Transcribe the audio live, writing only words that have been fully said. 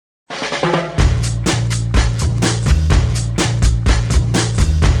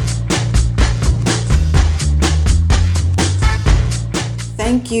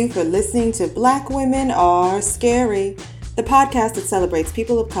Thank you for listening to Black Women Are Scary, the podcast that celebrates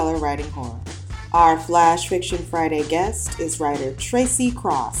people of color writing horror. Our Flash Fiction Friday guest is writer Tracy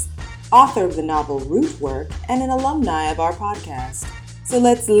Cross, author of the novel Rootwork and an alumni of our podcast. So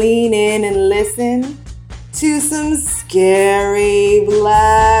let's lean in and listen to some scary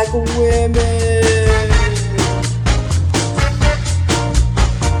Black women.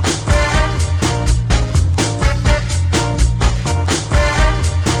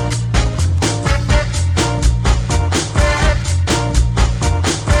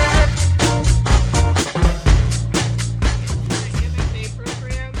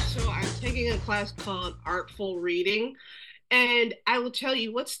 Class called Artful Reading. And I will tell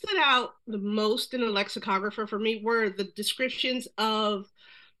you what stood out the most in a lexicographer for me were the descriptions of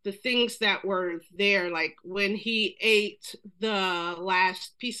the things that were there, like when he ate the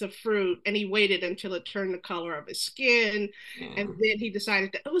last piece of fruit and he waited until it turned the color of his skin, and then he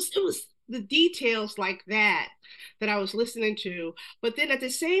decided that it was the details like that that I was listening to. But then at the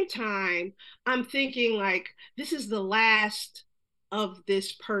same time, I'm thinking like, this is the last of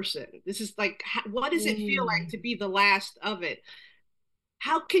this person. This is like, what does it feel like to be the last of it?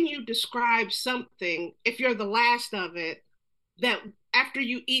 How can you describe something if you're the last of it that after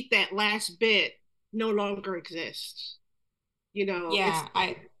you eat that last bit no longer exists? You know, Yeah,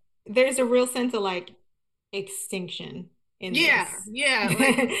 there's a real sense of like extinction in yeah, this. yeah,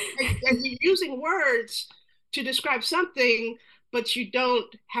 like you're using words to describe something, but you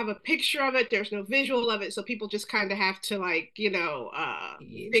don't have a picture of it. There's no visual of it, so people just kind of have to like, You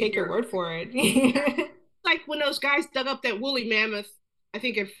take your figure. word for Yeah, it. like when those guys dug up that woolly mammoth, I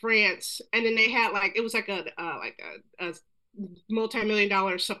think in France, and then they had like, it was like a multi-million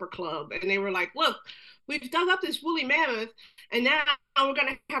dollar supper club, and they were like, look, we've dug up this woolly mammoth, and now we're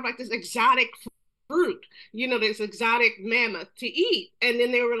gonna have like this exotic fruit, this exotic mammoth to eat. And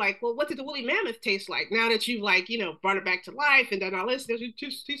then they were like, well, what did the woolly mammoth taste like now that you've like, brought it back to life and done all this? It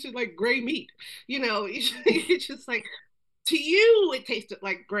just tasted like gray meat. It's just like, to you it tasted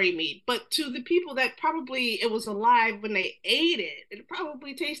like gray meat, but to the people that probably it was alive when they ate it, it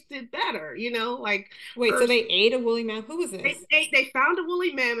probably tasted better, like Wait, so first they ate a woolly mammoth? Who was this? they found a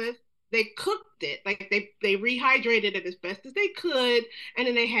woolly mammoth, they cooked it, like they rehydrated it as best as they could, and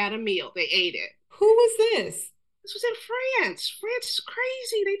then they had a meal, they ate it. Who was this? This was in France is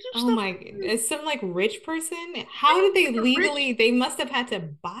crazy, they do Oh stuff. my, is some like rich person? How did they Like a rich, legally? They must have had to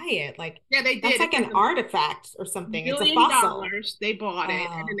buy it. Like yeah, they that's did, like it's like an a artifact or something. It's a million fossil. dollars they bought it,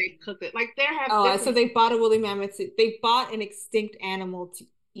 and then Oh, they cooked it, like there have oh, so different. they bought a woolly mammoth. They bought an extinct animal to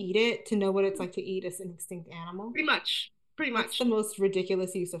eat it, to know what it's like to eat as an extinct animal. Pretty much. Pretty That's the much. most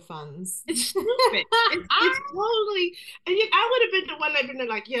ridiculous use of funds. It's stupid. It's totally. And yet I would have been the one that been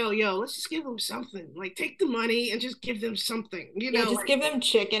like, yo, let's just give them something. Like, take the money and just give them something. Yeah, just Like, give them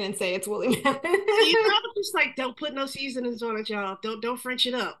chicken and say it's woolly mammoth. just like, don't put no seasonings on it, y'all. Don't French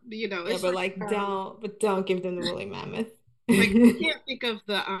it up. Yeah, It's but like, like don't give them the woolly mammoth. I can't think of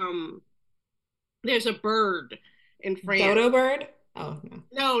the. There's a bird in France. Dodo bird? Oh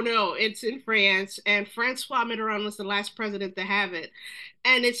no. No, it's in France, and Francois Mitterrand was the last president to have it.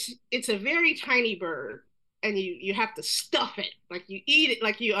 And it's a very tiny bird, and you have to stuff it, like you eat it,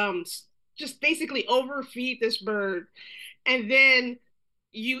 like you just basically overfeed this bird, and then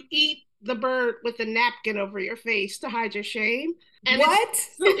you eat the bird with a napkin over your face to hide your shame. And it's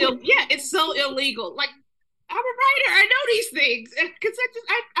What? so yeah, it's so illegal. Like, I'm a writer. I know these things because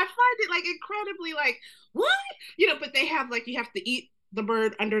I find it like incredibly like, what, But they have like, you have to eat the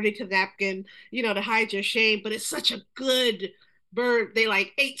bird underneath the napkin, to hide your shame. But it's such a good bird. They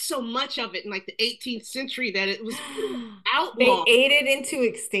like ate so much of it in like the 18th century that it was They outlawed. ate it into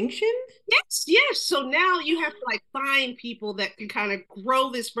extinction? Yes, yes. So now you have to like find people that can kind of grow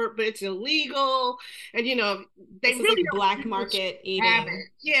this bird, but it's illegal, and they This is really like don't black do market have eating. it.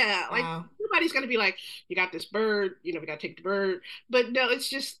 Yeah, like Wow. nobody's gonna be like, you got this bird, we gotta take the bird. But no, it's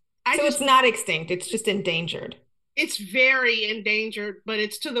just, I So just, it's not extinct, it's just endangered. it's very endangered, but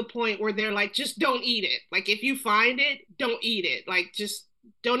it's to the point where they're like, just don't eat it. Like, if you find it, don't eat it. Like, just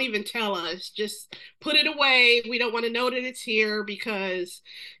don't even tell us. Just put it away. We don't want to know that it's here because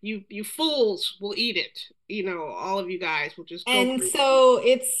you fools will eat it. All of you guys will just go And crazy. so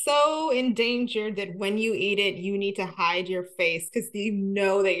it's so endangered that when you eat it, you need to hide your face because you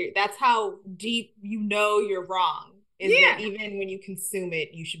know that that's how deep you know you're wrong, is that Yeah. even when you consume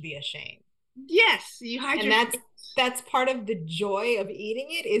it, you should be ashamed. Yes. You hide And your that's part of the joy of eating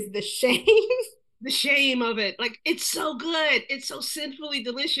it is the shame. the shame of it. Like, it's so good. It's so sinfully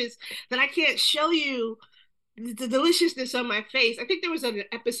delicious that I can't show you the deliciousness on my face. I think there was an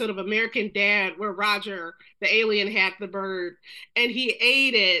episode of American Dad where Roger, the alien, had the bird and he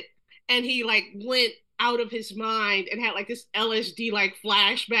ate it and he like went out of his mind and had like this LSD like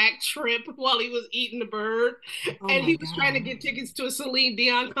flashback trip while he was eating the bird. Oh And my he was trying to God. get tickets to a Celine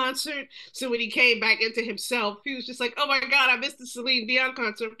Dion concert. So when he came back into himself, he was just like, "Oh my God, I missed the Celine Dion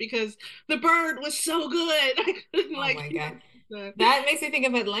concert because the bird was so good." I couldn't Oh my God. that. That makes me think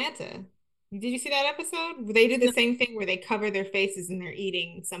of Atlanta. Did you see that episode? They do the same thing where they cover their faces and they're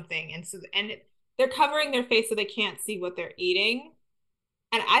eating something, and they're covering their face so they can't see what they're eating.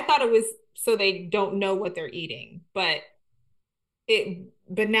 And I thought it was so they don't know what they're eating, but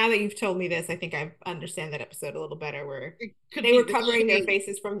now that you've told me this, I think I understand that episode a little better where It could they be were the covering their shame,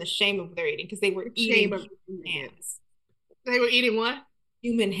 faces from the shame of their eating because they were the shame eating of eating it. hands. They were eating what?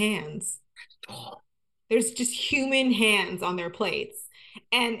 Human hands. Oh, There's just human hands on their plates.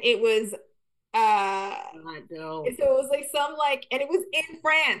 And it was uh God, no. so it was like some like and it was in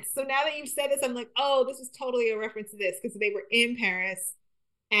France. So now that you've said this, I'm like, oh, this is totally a reference to this because they were in Paris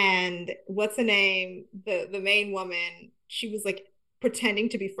and what's the name? The main woman, she was like pretending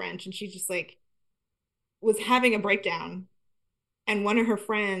to be French and she just like was having a breakdown. And one of her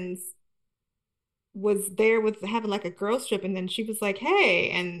friends was there with having like a girls trip and then she was like, hey,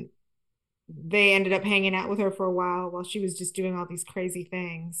 and they ended up hanging out with her for a while she was just doing all these crazy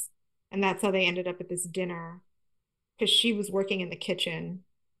things. And that's how they ended up at this dinner because she was working in the kitchen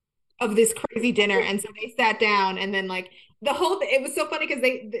of this crazy dinner. And so they sat down and then like the whole it was so funny because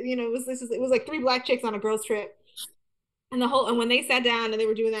it was like three black chicks on a girls trip. And when they sat down and they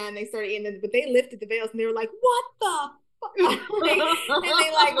were doing that and they started eating, but they lifted the veils and they were like, what the fuck? And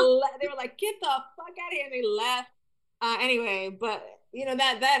they like, they were like, get the fuck out of here. And they left. Anyway, but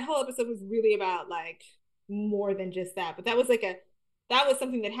that whole episode was really about like more than just that. But that was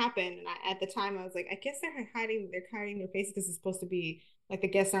something that happened. And at the time I was like, I guess they're hiding their faces because it's supposed to be like the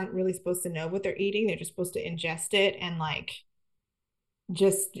guests aren't really supposed to know what they're eating. They're just supposed to ingest it and like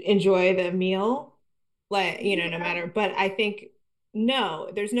just enjoy the meal, like no Yeah. matter. But I think no,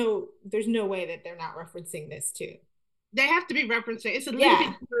 there's no way that they're not referencing this too. They have to be referencing. It's a little bit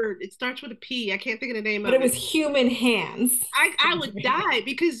Yeah, word. It starts with a P. I can't think of the name but of it was it. human hands. I would die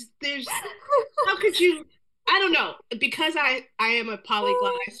because there's how could you I don't know. Because I am a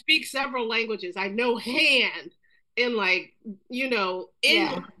polyglot. I speak several languages. I know hand in like, in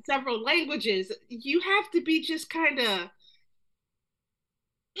Yeah. several languages. You have to be just kind of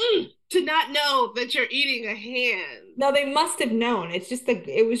to not know that you're eating a hand. No, they must have known.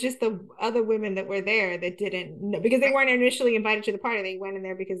 It was just the other women that were there that didn't know because they weren't initially invited to the party. They went in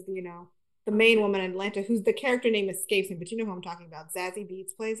there because the main woman in Atlanta, whose the character name escapes me, but you know who I'm talking about. Zazie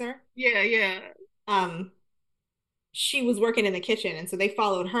Beetz plays her. Yeah, yeah. Um, she was working in the kitchen, and so they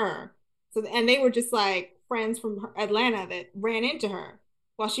followed her. So and they were just like friends from Atlanta that ran into her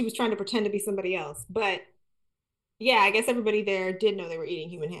while she was trying to pretend to be somebody else. But yeah, I guess everybody there did know they were eating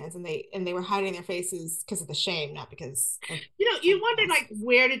human hands, and they were hiding their faces because of the shame, not because of You anything wonder else. like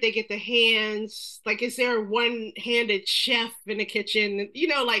where did they get the hands? Like, is there a one-handed chef in the kitchen?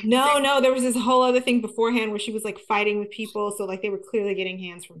 Like No, no, there was this whole other thing beforehand where she was like fighting with people, so like they were clearly getting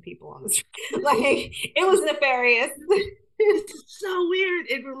hands from people on the street. Like it was nefarious. this is so weird.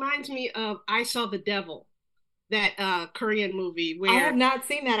 It reminds me of I Saw the Devil, that Korean movie I have where not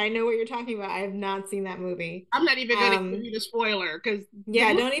seen that. I know what you're talking about. I have not seen that movie. I'm not even going to give Um, you the spoiler because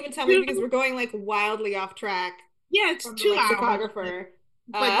yeah, don't even tell me because we're going like wildly off track yeah, it's from the 2 hours, lexicographer,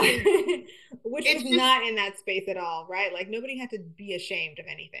 but uh, yeah, which was it's just not in that space at all, right? Like nobody had to be ashamed of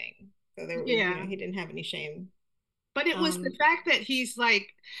anything. So there, yeah. he didn't have any shame. But it was the Um, fact that he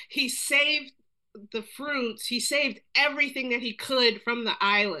saved the fruits, he saved everything that he could from the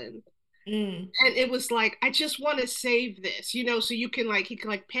island. mm. And it was like, I just want to save this, so you can like he can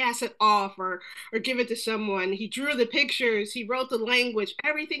like pass it off or give it to someone. He drew the pictures, he wrote the language,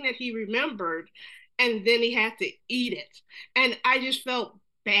 everything that he remembered, and then he had to eat it. And I just felt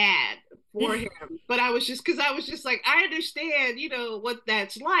bad for him. But I was just like, I understand, what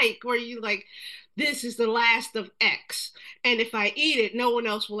that's like, where you like, this is the last of X. And if I eat it, no one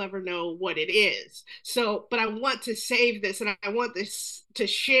else will ever know what it is. So, but I want to save this and I want this to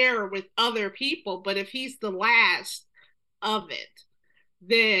share with other people. But if he's the last of it,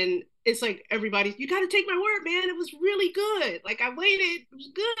 then it's like everybody, you got to take my word, man. It was really good. Like I waited, it was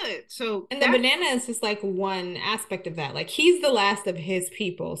good. So And the that's banana is just like one aspect of that. Like he's the last of his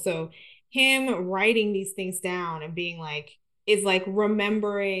people. So him writing these things down and being like is like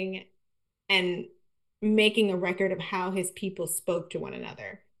remembering and making a record of how his people spoke to one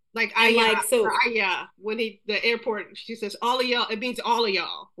another. Like And Aya, like, or so Aya, when he the airport, she says all of y'all. It means all of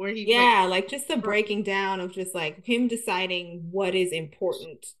y'all. Where he's like, yeah, like just the breaking down of just like him deciding what is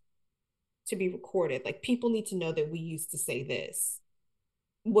important to be recorded. Like people need to know that we used to say this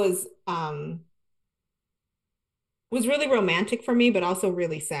was really romantic for me, but also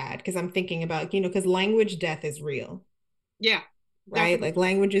really sad because I'm thinking about, because language death is real, yeah, right? definitely. Like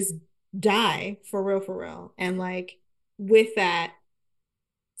languages die for real, for real. And like with that,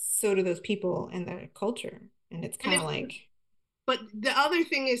 so do those people and their culture. And it's And kind of it's like, but the other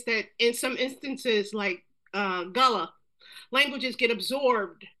thing is that in some instances, like Gullah, languages get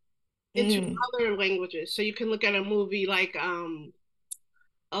absorbed into mm, other languages. So you can look at a movie like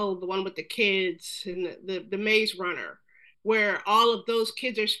oh, the one with the kids and the Maze Runner, where all of those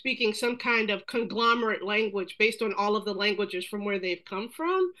kids are speaking some kind of conglomerate language based on all of the languages from where they've come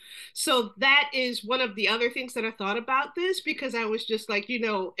from. So that is one of the other things that I thought about this, because I was just like,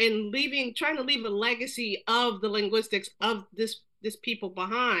 in leaving, trying to leave a legacy of the linguistics of this people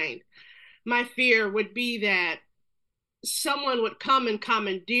behind. My fear would be that someone would come and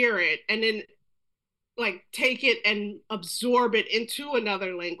commandeer it and then like take it and absorb it into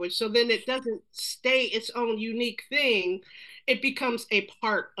another language, so then it doesn't stay its own unique thing. It becomes a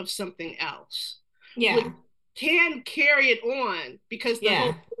part of something else, which yeah, can carry it on, because the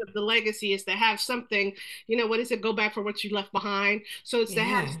whole yeah, point of the legacy is to have something, what is it, go back for what you left behind. So it's to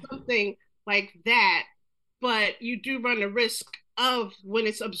have yeah, something like that, but you do run the risk of, when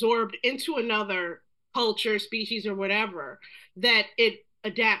it's absorbed into another culture, species, or whatever, that it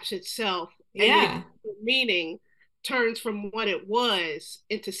adapts itself, and then yeah. meaning turns from what it was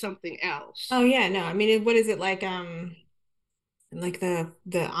into something else. Oh yeah, no, I mean, what is it like the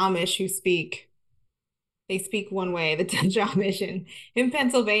Amish who speak, they speak one way, the Dutch Amish in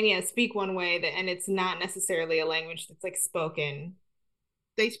Pennsylvania speak one way that, and it's not necessarily a language that's like spoken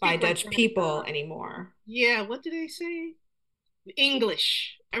They by speak like Dutch that. people anymore. Yeah, what do they say?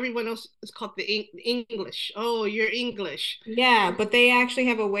 English. Everyone else is called the English. Oh, you're English. Yeah, but they actually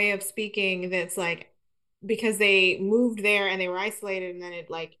have a way of speaking that's like, because they moved there and they were isolated, and then it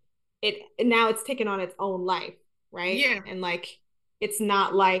like it now it's taken on its own life, right? Yeah, And like it's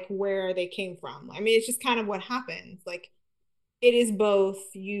not like where they came from. I mean, it's just kind of what happens. Like it is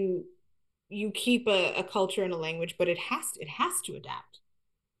both, you keep a culture and a language, but it has to adapt.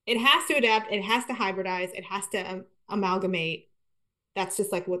 It has to adapt, it has to hybridize, it has to amalgamate. That's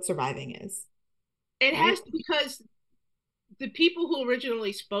just like what surviving is, it right? has to, because the people who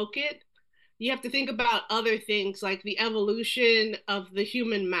originally spoke it, you have to think about other things like the evolution of the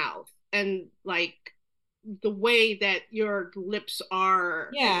human mouth, and like the way that your lips are,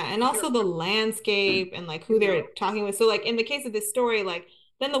 and Yeah, and also the landscape and like who they're talking with. So like in the case of this story, like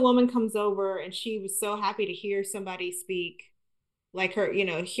then the woman comes over and she was so happy to hear somebody speak like her,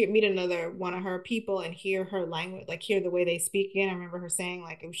 meet another one of her people and hear her language, like hear the way they speak again. I remember her saying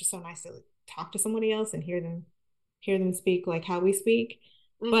like it was just so nice to like, talk to somebody else and hear them speak like how we speak.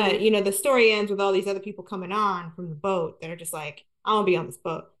 mm-hmm. But the story ends with all these other people coming on from the boat that are just like, I want to be on this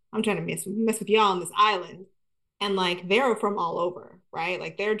boat. I'm trying to mess with y'all on this island. And like they're from all over, right?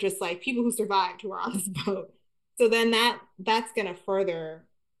 Like they're just like people who survived who are on this boat. So then that's gonna further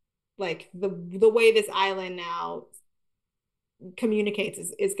like the way this island now communicates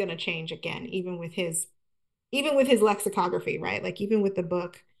is gonna change again, even with his lexicography, right? Like even with the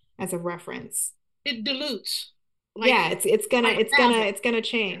book as a reference. It dilutes, Yeah, it's gonna like it's gonna Babel. it's gonna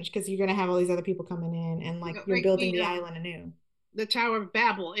change because you're gonna have all these other people coming in and like you're Like building the island anew. the Tower of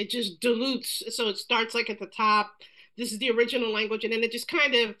Babel. It just dilutes. So it starts like at the top. This is the original language, and then it just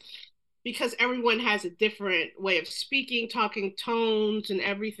kind of, because everyone has a different way of speaking, talking tones, and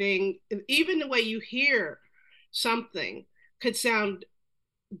everything. Even the way you hear something could sound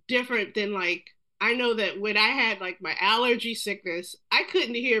different than, like, I know that when I had like my allergy sickness, I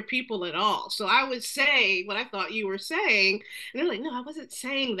couldn't hear people at all. So I would say what I thought you were saying. And they're like, no, I wasn't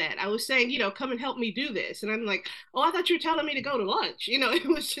saying that. I was saying, come and help me do this. And I'm like, oh, I thought you were telling me to go to lunch. It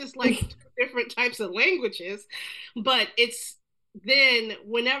was just like two different types of languages. But it's, then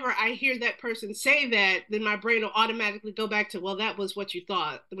whenever I hear that person say that, then my brain will automatically go back to, well, that was what you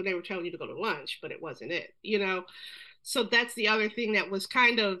thought when they were telling you to go to lunch, but it wasn't it. So that's the other thing that was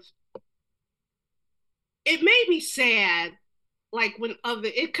kind of, it made me sad, like when other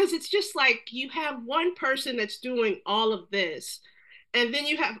it, because it's just like you have one person that's doing all of this, and then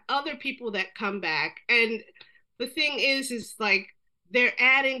you have other people that come back, and the thing is like they're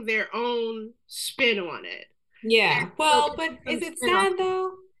adding their own spin on it. Yeah. So Well, it but is becomes it spin off. sad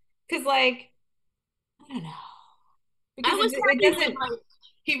though? Because like I don't know. I Because was it happy when doesn't.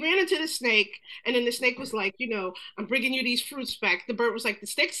 he ran into the snake, and then the snake was like, I'm bringing you these fruits back. The bird was like, the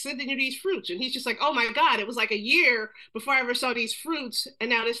snake's sending you these fruits, and he's just like, oh my god, it was like a year before I ever saw these fruits, and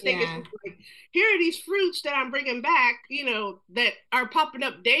now the snake is Yeah. like, here are these fruits that I'm bringing back, that are popping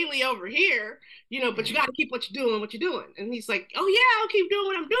up daily over here, but you Right. got to keep what you're doing, and he's like, oh yeah, I'll keep doing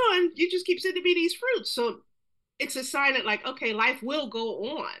what I'm doing. You just keep sending me these fruits, so it's a sign that like, okay, life will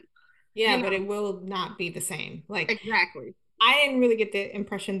go on, Yeah, you know but it will not be the same. Like exactly. I didn't really get the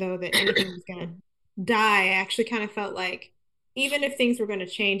impression though that anything was gonna die. I actually kind of felt like even if things were going to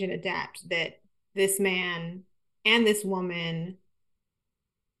change and adapt, that this man and this woman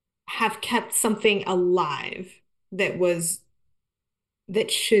have kept something alive that was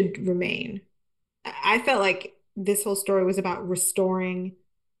that should remain. I felt like this whole story was about restoring,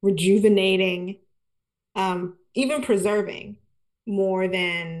 rejuvenating, even preserving more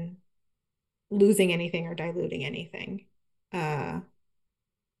than losing anything or diluting anything. Uh,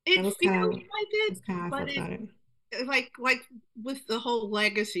 that It was feels kind of like it, that's kind of how I but felt about it. like with the whole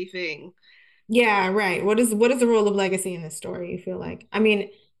legacy thing. Yeah, right. What is the role of legacy in this story, you feel like? I mean,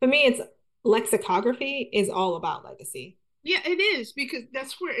 for me, it's lexicography is all about legacy. Yeah, it is because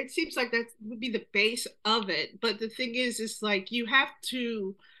that's where it seems like that would be the base of it. But the thing is like you have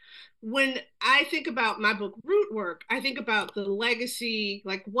to. When I think about my book Root Work, I think about the legacy.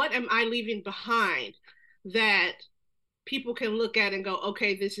 Like, what am I leaving behind that people can look at and go,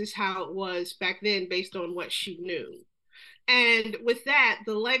 okay, this is how it was back then, based on what she knew. And with that,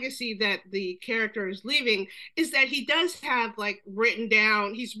 the legacy that the character is leaving is that he does have like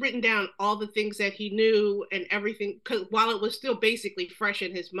he's written down all the things that he knew and everything, because while it was still basically fresh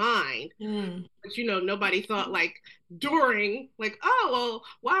in his mind. Mm. But nobody thought like during, like, oh well,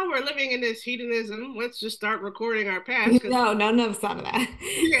 while we're living in this hedonism, let's just start recording our past. Because No, none of us thought of that.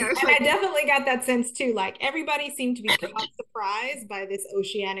 yeah, it's And I like definitely got that sense too. Like everybody seemed to be caught surprised by this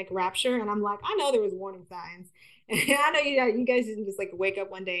oceanic rapture. And I'm like, I know there was warning signs. And I know you guys didn't just like wake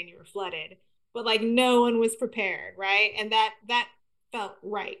up one day and you were flooded, but like no one was prepared, right? And that felt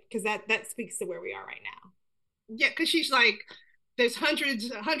right because that speaks to where we are right now. yeah, because she's like, there's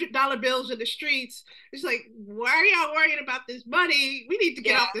 $100 bills in the streets. It's like, why are y'all worrying about this money? We need to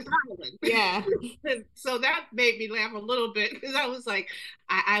get Yeah, off this island. yeah. And so that made me laugh a little bit because I was like,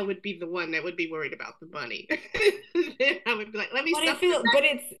 I would be the one that would be worried about the money. I would be like, let me But stuff the but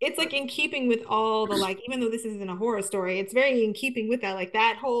it's like in keeping with all the like, even though this isn't a horror story, it's very in keeping with that. Like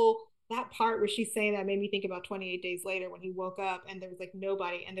that part where she's saying that made me think about 28 Days Later when he woke up and there was like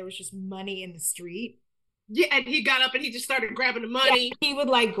nobody and there was just money in the street. yeah, and he got up and he just started grabbing the Yeah, money. he would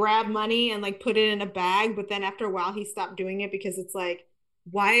like grab money and like put it in a bag, but then after a while he stopped doing it because it's like,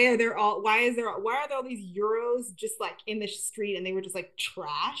 why are there all these euros just like in the street and they were just like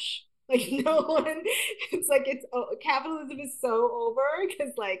trash? Like no one, it's like capitalism is so over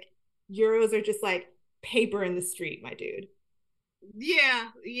because like euros are just like paper in the street, my dude. Yeah,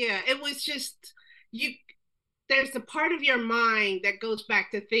 yeah. It was just you. There's a part of your mind that goes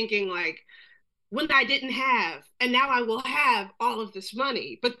back to thinking like, when I didn't have, and now I will have all of this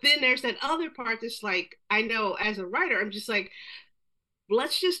money. But then there's that other part that's like, I know as a writer, I'm just like,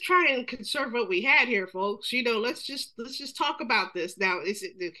 let's just try and conserve what we had here, folks. Let's just talk about this now.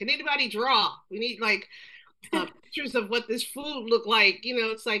 Can anybody draw? We need like pictures of what this food looked like.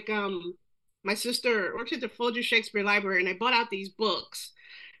 It's like my sister works at the Folger Shakespeare Library, and I bought out these books.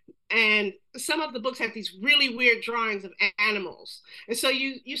 And some of the books have these really weird drawings of animals, and so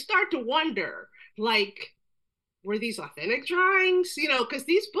you start to wonder, like, were these authentic drawings? Because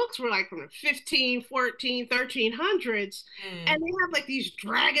these books were like from the 15, 14, 1300s, and Mm. they have like these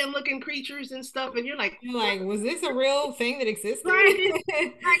dragon looking creatures and stuff. And you're like, You're what like, was this a real thing that existed?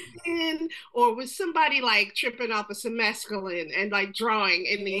 dragon back then? Or was somebody like tripping off of some mescaline and like drawing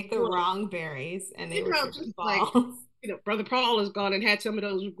in They these ate the books? wrong berries and they were Just tripping like, balls. Brother Paul has gone and had some of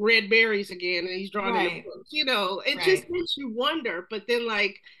those red berries again, and he's drawn in the Right, books. It just right. makes you wonder. But then,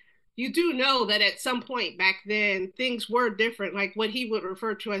 like, you do know that at some point back then, things were different. Like what he would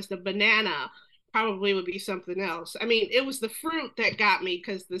refer to as the banana probably would be something else. I mean, it was the fruit that got me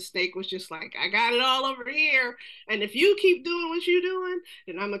because the snake was just like, I got it all over here. And if you keep doing what you're doing,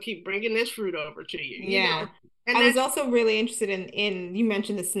 then I'm going to keep bringing this fruit over to you. Yeah. And I was that's also really interested in you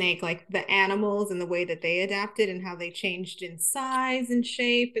mentioned the snake, like the animals and the way that they adapted and how they changed in size and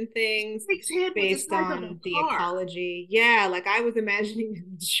shape and things snake's head was the based size of a on the car. ecology. Yeah, like I was imagining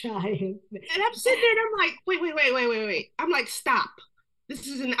a giant. And I'm sitting there and I'm like, wait, wait, wait, wait, wait, wait. I'm like, stop. This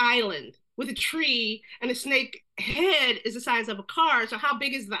is an island with a tree, and a snake head is the size of a car. So how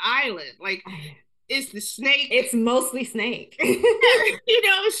big is the island? Like, is the snake It's mostly snake.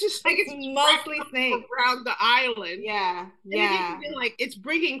 it's just like It's it's just wrapped mostly up snake. around the island. Yeah, And then you yeah. feel like it's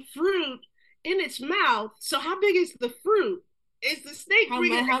bringing fruit in its mouth. So how big is the fruit? Is the snake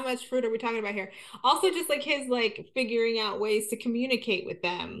bringing How much fruit are we talking about here? Also, just like his like figuring out ways to communicate with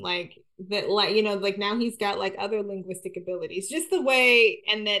them, like that, like like now he's got like other linguistic abilities. Just the way,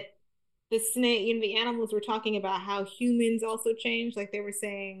 and that the snake, the animals were talking about how humans also change. Like they were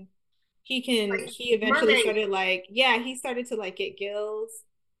saying, like he eventually mermaid? started like, yeah, he started to like get gills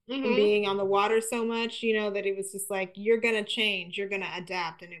from Mm-hmm. being on the water so much, that it was just like, you're gonna change, you're gonna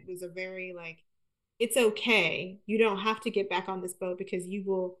adapt, and it was a very like, it's okay. You don't have to get back on this boat because you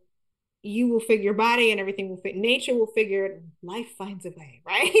will figure your body and everything will fit. Nature will figure it. Life finds a way,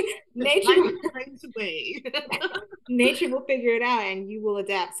 right? Life nature finds a way. nature will figure it out and you will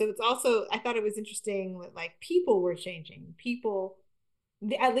adapt. So it's also, I thought it was interesting that like people were changing. People,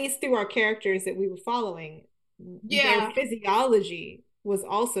 at least through our characters that we were following, their Yeah. physiology was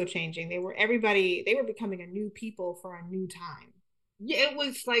also changing. They were becoming a new people for a new time. Yeah, it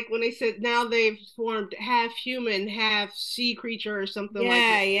was like when they said now they've formed half human, half sea creature or something like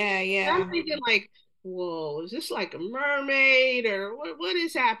that. Yeah, yeah, And I'm yeah. thinking like, whoa, is this like a mermaid or what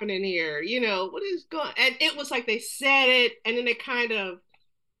is happening here? What is going and it was like they said it and then they kind of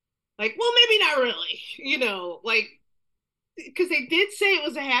like, well, maybe not really, like because they did say it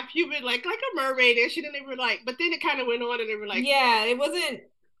was a half human, like a mermaid-ish, and then they were like, but then it kind of went on and they were like, Yeah, it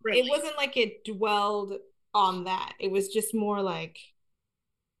really? wasn't like it dwelled on that. It was just more like,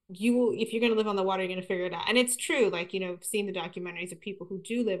 you will, if you're going to live on the water, you're going to figure it out. And it's true, like, seeing the documentaries of people who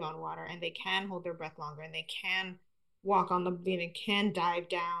do live on water and they can hold their breath longer and they can walk on the, can dive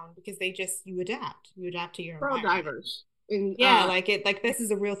down because you adapt to your Pearl environment. divers and Yeah, like this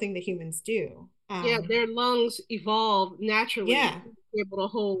is a real thing that humans do. yeah, their lungs evolved naturally Yeah. to be able to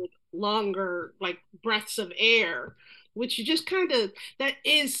hold longer, like breaths of air, which you just kind of that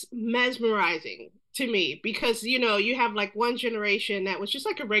is mesmerizing to me because you have like one generation that was just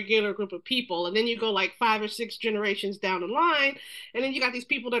like a regular group of people, and then you go like 5 or 6 generations down the line, and then you got these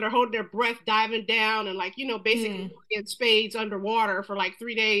people that are holding their breath, diving down, and like basically Mm. in spades underwater for like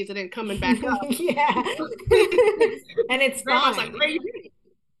 3 days and then coming back up. Yeah. And it's Grandma's like, fine. where you been?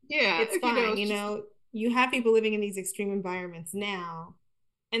 Yeah, It's fine. it's just You have people living in these extreme environments now.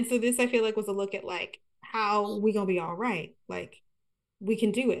 And so this I feel like was a look at like how we gonna be all right. Like we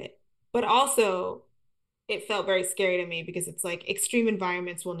can do it. But also it felt very scary to me because it's like extreme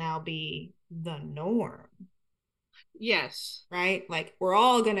environments will now be the norm, yes. right? Like we're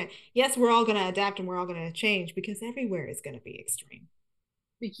all gonna, yes, we're all gonna adapt and we're all gonna change because everywhere is gonna be extreme.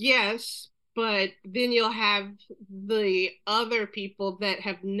 Yes, but then you'll have the other people that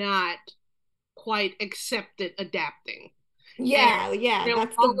have not quite accepted adapting. And Yeah, yeah. there'll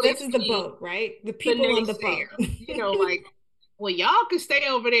This always is the be boat, right? The the people on the boat. naysayer, like, well, y'all can stay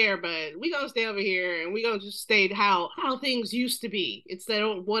over there, but we gonna stay over here and we gonna just stay how things used to be. It's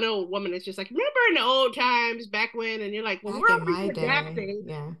that one old woman that's just like, remember in the old times back when, and you're like, well, Back we're in over my here day, adapting.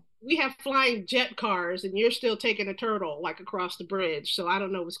 yeah. We have flying jet cars and you're still taking a turtle like across the bridge. So I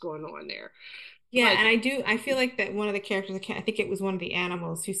don't know what's going on there. Yeah, But and I feel like that one of the characters, I think it was one of the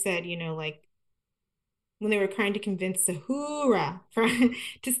animals who said, like when they were trying to convince Sahura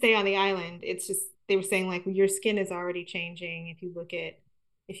to stay on the island, it's just they were saying like your skin is already changing. If you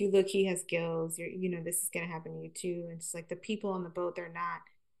look, he has gills. This is gonna happen to you too. And it's like the people on the boat, they're not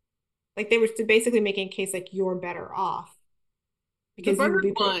like they were basically making a case like you're better off the because you will bird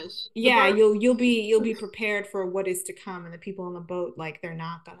be was the yeah, bird you'll be prepared for what is to come, and the people on the boat like they're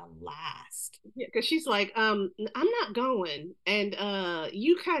not gonna last. yeah, because she's like, I'm not going, and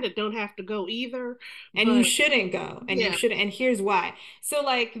you kind of don't have to go either. And you But shouldn't go, and you yeah, shouldn't, and here's why. So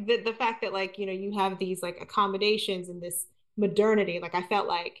like the fact that like you have these like accommodations and this modernity, like I felt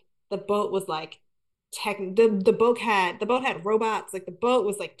like the boat was like tech, the boat had robots, like the boat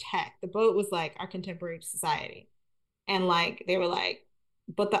was like tech, the boat was like our contemporary society, and like they were like,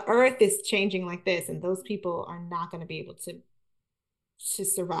 but the earth is changing like this and those people are not going to be able to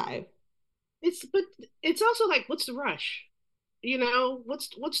survive. but it's also like, what's the rush?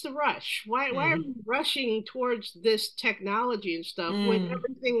 What's the rush? Why are Mm. we rushing towards this technology and stuff when Mm.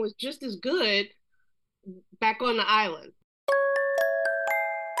 everything was just as good back on the island?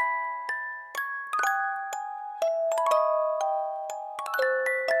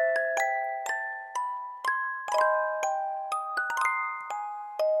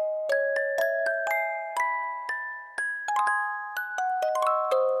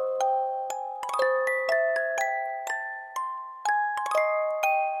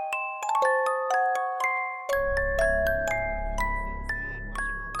 So sad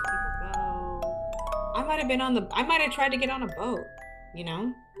watching all these people go. I might have tried to get on a boat. you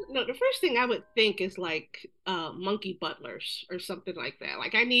know? No, the first thing I would think is like monkey butlers or something like that.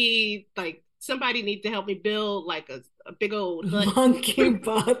 Like I need like somebody needs to help me build like a big old hut. Monkey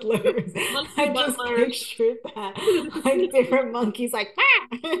butlers. Monkey I just butlers. pictured that. Like different monkeys, like, ah!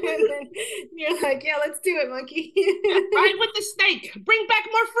 And then you're like, yeah, let's do it, monkey. Yeah, ride with the snake. Bring back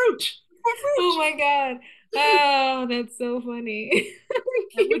more fruit. More Oh fruit. my God. Oh, that's so funny.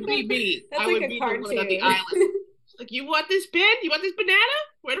 That would be me. That's I like would a be the one on the cartoon. island. It's like, you want this pen? You want this banana?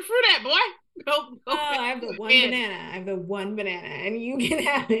 Where the fruit at, boy? Go Oh, back I have to the the one pen. banana. I have the one banana, and you can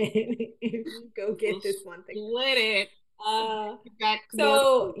have it if you go We'll get this one thing. split it. Uh, Get back more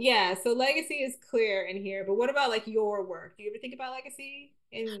so fruit. yeah, so legacy is clear in here, but what about like your work? Do you ever think about legacy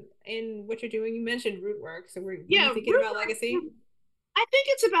in what you're doing? You mentioned root work, so were you Yeah, thinking about legacy? I think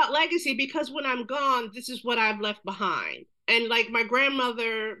it's about legacy because when I'm gone, this is what I've left behind. And like my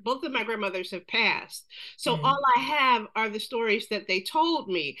grandmother, both of my grandmothers have passed. So all Mm, I have are the stories that they told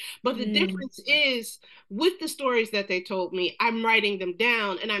me. But the mm, difference is with the stories that they told me, I'm writing them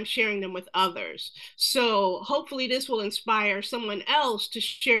down and I'm sharing them with others. So hopefully this will inspire someone else to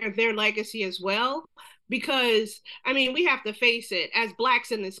share their legacy as well. Because I mean, we have to face it, as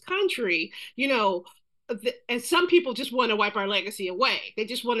Blacks in this country, and some people just want to wipe our legacy away. They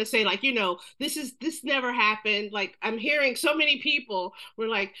just want to say, like, this never happened. Like, I'm hearing so many people were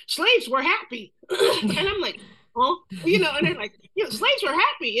like, slaves were happy. And I'm like, oh, and they're like, slaves were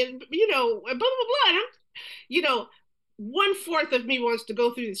happy, and blah blah blah. And I'm, you know, 1/4 of me wants to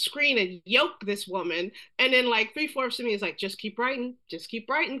go through the screen and yoke this woman, and then like 3/4 of me is like, just keep writing,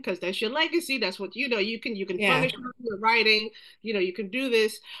 because that's your legacy. That's what you can yeah. furnish your writing. You can do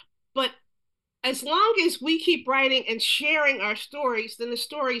this, but as long as we keep writing and sharing our stories, then the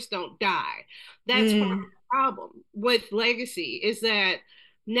stories don't die. That's part of Mm, the problem with legacy is that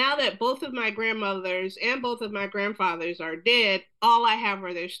now that both of my grandmothers and both of my grandfathers are dead, all I have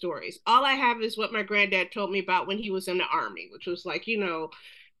are their stories. All I have is what my granddad told me about when he was in the army, which was like,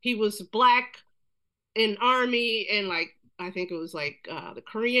 he was Black in army, and like I think it was like the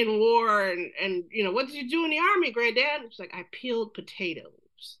Korean War, and what did you do in the army, granddad? It's like, I peeled potatoes.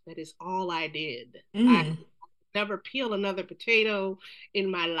 That is all I did. I mm, never peel another potato in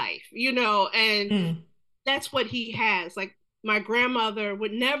my life, and mm, that's what he has. Like my maternal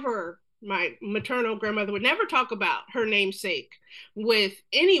grandmother would never talk about her namesake with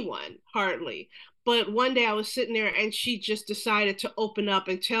anyone, hardly. But one day I was sitting there and she just decided to open up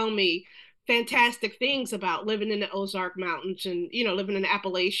and tell me fantastic things about living in the Ozark Mountains and, living in the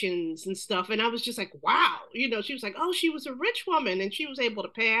Appalachians and stuff. And I was just like, wow. She was like, oh, she was a rich woman and she was able to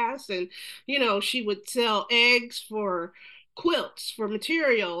pass. And, she would sell eggs for quilts, for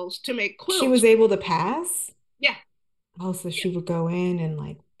materials to make she quilts. was able to pass. Yeah, Oh, so yeah, she would go in and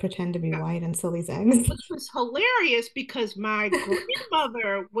like pretend to be yeah. white and sell these eggs. Which was hilarious because my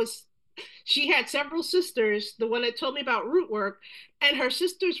grandmother she had several sisters, the one that told me about root work, and her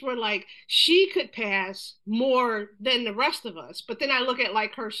sisters were like, she could pass more than the rest of us. But then I look at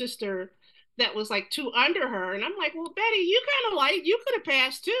like her sister that was like two under her, and I'm like, well, Betty, you kind of like, you could have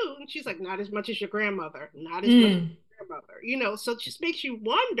passed too. And she's like, not as much as your grandmother, not as much as Mm. your grandmother, so it just makes you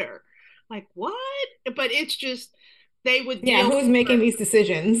wonder, like, what? But it's just, they would Yeah, deal with who's making her. these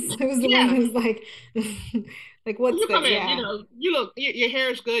decisions? Who's the one Yeah, who's like, like, what's you the, come in, yeah, your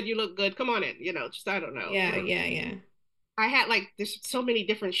hair is good, you look good. Come on in, just I don't know. yeah, yeah, yeah, I had like there's so many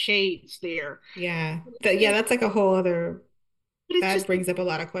different shades there. yeah. That, yeah, It's, that's like a whole other, but it's that just brings up a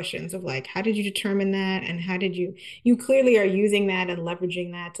lot of questions of like, how did you determine that? And how did you clearly are using that and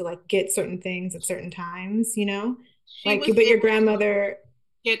leveraging that to like get certain things at certain times, you know? she Like, was but your able to grandmother,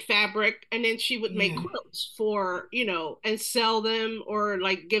 get fabric and then she would make yeah. quilts for, and sell them or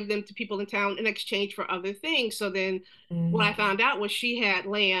like give them to people in town in exchange for other things. So then what I Mm, found out was she had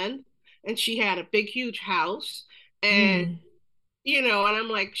land and she had a big huge house, and mm, and I'm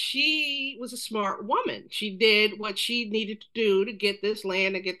like, she was a smart woman. She did what she needed to do to get this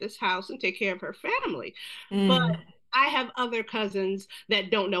land and get this house and take care of her family. But mm, I have other cousins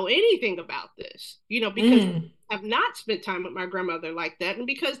that don't know anything about this, because mm, have not spent time with my grandmother like that, and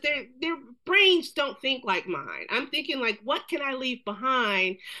because their brains don't think like mine. I'm thinking like, what can I leave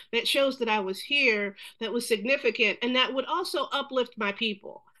behind that shows that I was here, that was significant, and that would also uplift my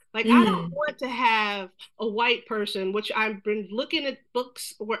people. Like, I don't mm, want to have a white person, which I've been looking at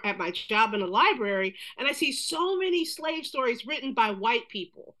books at my job in the library, and I see so many slave stories written by white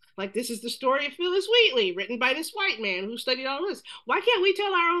people. Like, this is the story of Phyllis Wheatley, written by this white man who studied all this. Why can't we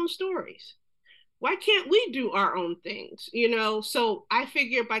tell our own stories? why can't we do our own things? You know, so I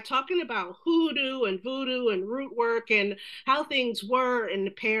figure by talking about hoodoo and voodoo and root work and how things were in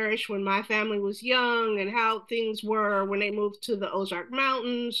the parish when my family was young and how things were when they moved to the Ozark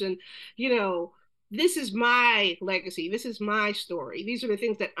Mountains, and you know, this is my legacy, this is my story, these are the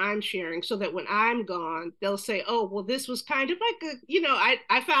things that I'm sharing, so that when I'm gone they'll say, oh well, this was kind of like a, you know,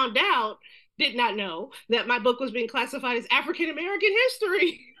 I found out, did not know that my book was being classified as African American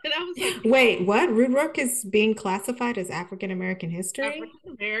history. And I was like, Wait, what? Root work is being classified as African American history?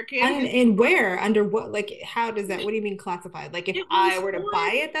 African American And history. where? Under what? Like, how does that? What do you mean classified? Like, if It I was were to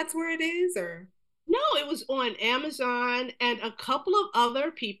buy on, it, that's where it is, or? no, it was on Amazon, and a couple of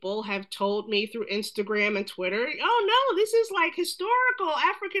other people have told me through Instagram and Twitter, oh no, this is like historical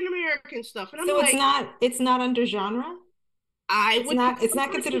African American stuff. And I'm So it's like, not. It's not under genre. I It's would not. prefer It's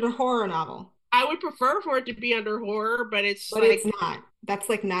not considered a horror novel, I would prefer for it to be under horror, but it's but it's like, not. That's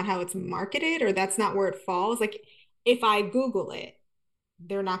like not how it's marketed, or that's not where it falls. Like, if I Google it,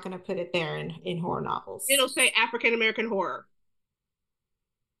 they're not going to put it there in horror novels. it'll say African American horror.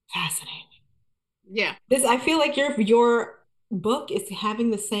 Fascinating. Yeah. This I feel like your book is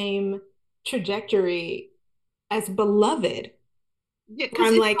having the same trajectory as Beloved, Yeah, where because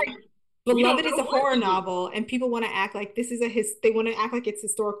I'm it's like, like we don't Beloved know is a what horror to do. novel, and people want to act like this is a his. They want to act like it's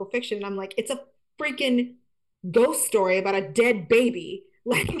historical fiction, and I'm like, it's a freaking ghost story about a dead baby,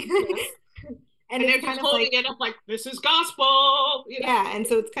 like, Yeah. and And it's they're kind just of holding like, it up like this is gospel, you know. yeah, and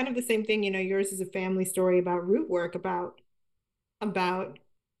so it's kind of the same thing. Yours is a family story about root work, about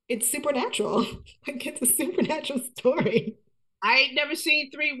it's supernatural, like it's a supernatural story. I ain't never seen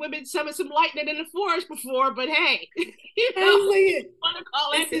three women summon some lightning in the forest before, but hey, you I know, was like, want to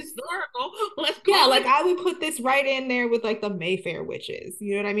call it this is historical? Let's yeah, call like it. I would put this right in there with like the Mayfair witches.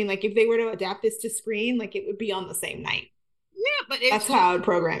 You know what I mean? Like if they were to adapt this to screen, like it would be on the same night. Yeah, but That's it's how I just would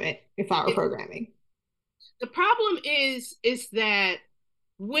program it if I were it, programming. the problem is that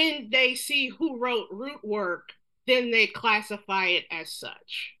when they see who wrote root work, then they classify it as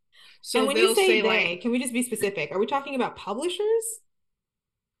such. And So when you they'll say say like they, can we just be specific? Are we talking about publishers?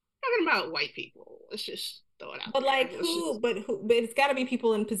 talking about white people. Let's just throw it out But there. like Let's just but it's got to be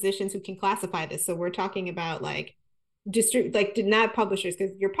people in positions who can classify this. So we're talking about like distribute like not publishers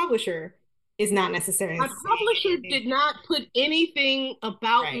because your publisher is not necessarily my saying publisher anything. did not put anything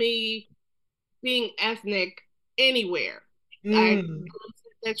about Right. me being ethnic anywhere. I Mm.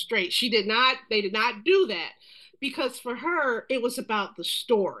 set that straight. She did not, they did not do that because for her, it was about the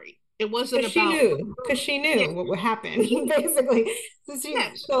story. It wasn't about, Because she yeah, knew what would happen, basically.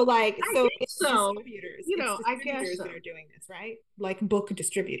 yes, So I think it's so. distributors. You It's know, I guess distributors that so. are doing this, right? Like book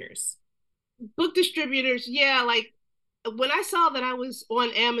distributors. Book distributors, yeah, like when I saw that I was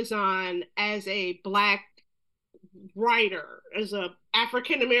on Amazon as a Black writer, as a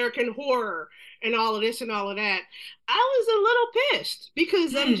African American horror, and all of this and all of that, I was a little pissed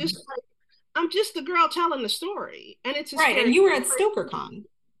because Hmm. I'm just the girl telling the story, and it's a Right. And scary you were at story. StokerCon.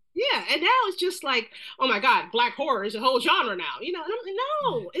 Yeah, and now it's just like, oh my God, Black horror is a whole genre now. You know, and I'm like,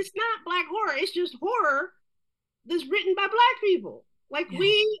 no, it's not Black horror. It's just horror that's written by Black people. Like Yeah.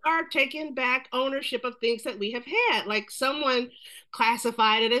 we are taking back ownership of things that we have had. Like someone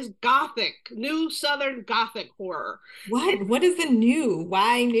classified it as Gothic, new Southern Gothic horror. And What is the new?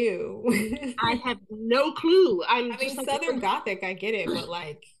 Why new? I have no clue. I'm I just mean, like, Southern Gothic, I get it, but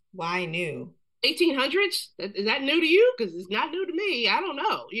like, why new? 1800s? Is that new to you? Because it's not new to me. I don't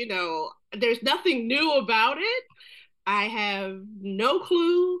know. You know, there's nothing new about it. I have no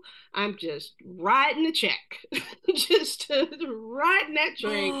clue. I'm just writing a check, just writing that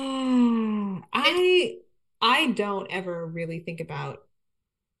drink. It's I I don't ever really think about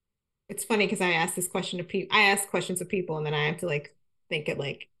it's funny because I ask this question to people. I ask questions of people, and then I have to like think of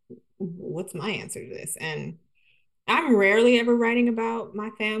like, what's my answer to this? And I'm rarely ever writing about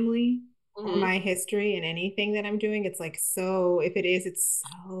my family or mm-hmm, my history in anything that I'm doing. It's like so. If it is, it's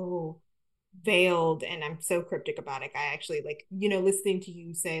so veiled, and I'm so cryptic about it. I actually like listening to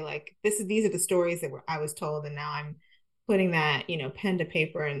you say like these are the stories that I was told, and now I'm putting that pen to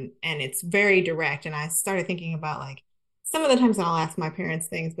paper, and it's very direct. And I started thinking about like some of the times I'll ask my parents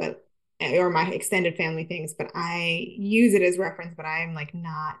things, but or my extended family things, but I use it as reference, but I'm like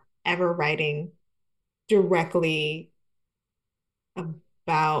not ever writing directly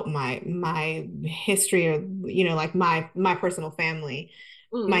about my history or like my personal family.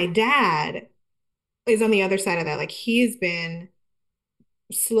 mm-hmm, My dad is on the other side of that. Like he's been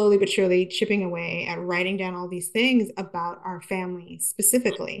slowly but surely chipping away at writing down all these things about our family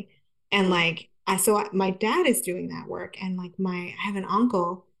specifically. And mm-hmm, like my dad is doing that work, and like I have an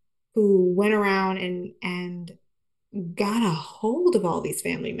uncle who went around and got a hold of all these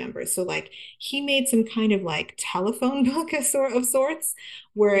family members. So like he made some kind of like telephone book of sorts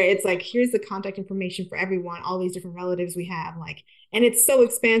where it's like here's the contact information for everyone, all these different relatives we have, like, and it's so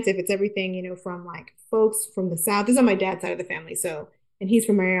expansive. It's everything, from like folks from the South. This is on my dad's side of the family. So, and he's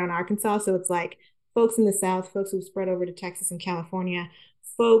from Marion, Arkansas. So it's like folks in the South, folks who spread over to Texas and California,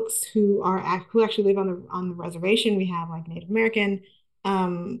 folks who actually live on the reservation. We have like Native American,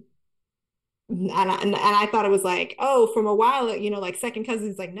 um, and I thought it was like, oh, from a while, like second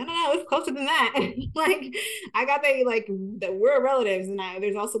cousins. Like, no, no, no, it's closer than that. Like, I got that, like, that we're relatives, and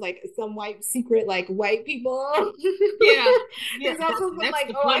there's also like some white secret, like white people. Yeah, Like, yeah, there's also some that's like,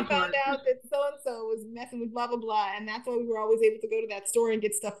 the oh, I fun found part. out that so and so was messing with blah blah blah, and that's why we were always able to go to that store and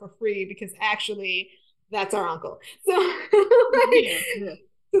get stuff for free because actually that's our uncle. So, like, Yeah, yeah.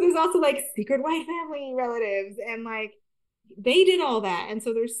 so there's also like secret white family relatives, and like they did all that, and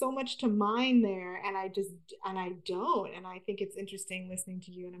so there's so much to mine there, and I don't, and I think it's interesting listening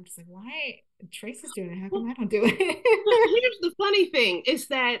to you, and I'm just like, why Tracy's doing it, how come Well, I don't do well, it? here's the funny thing is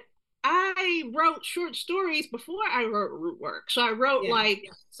that I wrote short stories before I wrote root work. So I wrote Yeah. like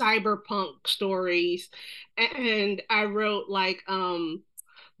cyberpunk stories, and I wrote like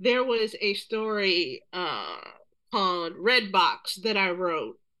there was a story called Red Box that I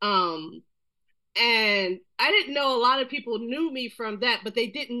wrote. And I didn't know a lot of people knew me from that, but they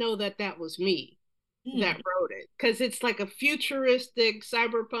didn't know that that was me that Hmm. wrote it because it's like a futuristic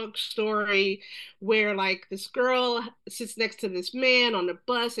cyberpunk story where like this girl sits next to this man on the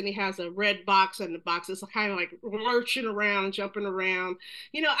bus and he has a red box and the box is kind of like lurching around, jumping around.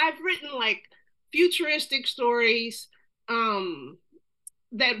 I've written like futuristic stories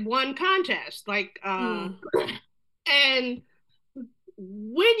that won contests like Hmm. and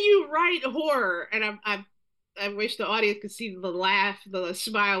when you write horror, and I wish the audience could see the laugh, the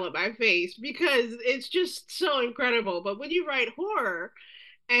smile on my face because it's just so incredible. But when you write horror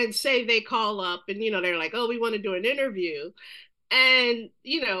and say they call up and they're like, "Oh, we want to do an interview," and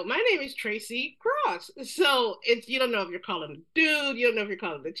my name is Tracy Cross. So it's you don't know if you're calling a dude, you don't know if you're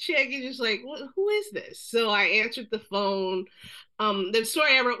calling a chick. You're just like, who is this? So I answered the phone. The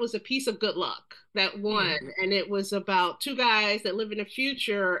story I wrote was a piece of good luck that won, Hmm. and it was about two guys that live in the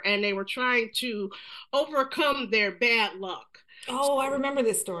future, and they were trying to overcome their bad luck. Oh, I remember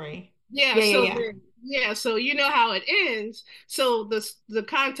this story. Yeah, Yeah, yeah, so yeah. so you know how it ends. So the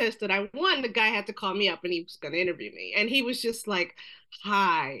contest that I won, the guy had to call me up and he was gonna interview me. And he was just like,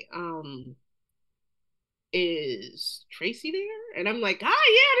 "Hi, is Tracy there?" And I'm like, "Hi,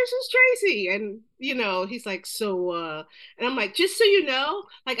 yeah, this is Tracy." And he's like, "So and I'm like, "Just so you know,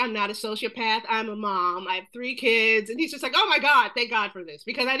 like I'm not a sociopath. I'm a mom. I have three kids." And he's just like, "Oh my God, thank God for this."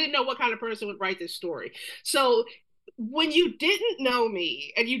 Because I didn't know what kind of person would write this story. So when you didn't know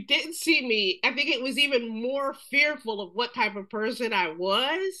me and you didn't see me, I think it was even more fearful of what type of person I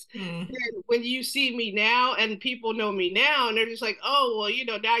was Hmm. than when you see me now and people know me now and they're just like, "Oh,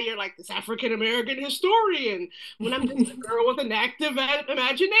 well, now you're like this African American historian." When I'm just a girl with an active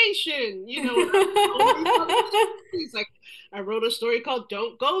imagination, and I told these other stories. Like I wrote a story called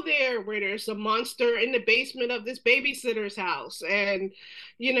 "Don't Go There," where there's a monster in the basement of this babysitter's house, and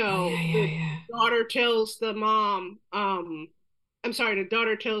Oh yeah, yeah, the yeah. daughter tells the mom, I'm sorry, the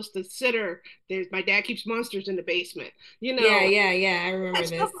daughter tells the sitter, "There's my dad keeps monsters in the basement." Yeah, yeah, yeah. I That remember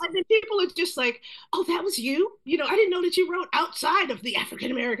stuff, this. and then people are just like, "Oh, that was you." I didn't know that you wrote outside of the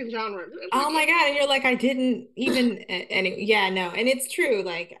African American genre. I'm like, Oh my God. And you're like, I didn't even, and yeah, no. And it's true.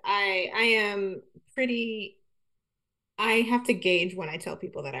 Like I am pretty, I have to gauge when I tell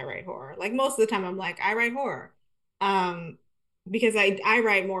people that I write horror. Like most of the time I'm like, I write horror. Um, because I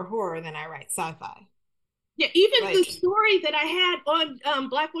write more horror than I write sci-fi. yeah, even the Like, story that I had on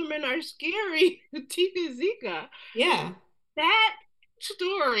Black Women Are Scary, Tika Zika, yeah. that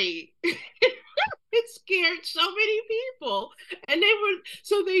story it scared so many people, and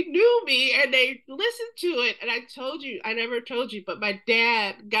they knew me and they listened to it. And I never told you, but my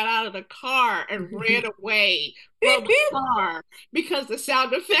dad got out of the car and ran away from the car because the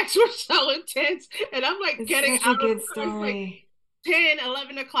sound effects were so intense. And I'm like It's getting such a out of good the car. It's like story. 10,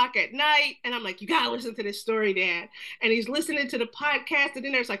 11 o'clock at night. And I'm like, "You gotta listen to this story, Dad." And he's listening to the podcast, and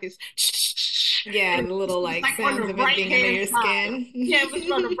then there's like this, Yeah, and the it's little just like like on sounds the of it right being under hand your side. skin. Yeah, it was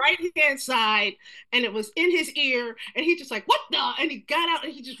on the right hand side, and it was in his ear, and he just like, "What the?" And he got out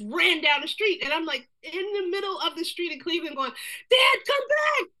and he just ran down the street. And I'm like in the middle of the street in Cleveland going, "Dad, come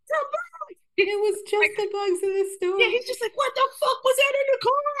back, come back." It was Like, just the bugs in the yeah, store. he's just like, "What the fuck was that in the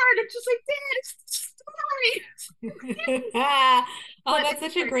car?" And I'm just like, "Dad, it's the story." Oh, But that's it's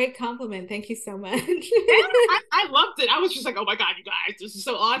such a like, great compliment. Thank you so much. yeah, I loved it. I was just like, "Oh my God, you guys, this is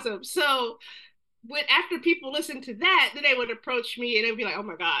so awesome." So when after people listen to that, then they would approach me and they'd be like, "Oh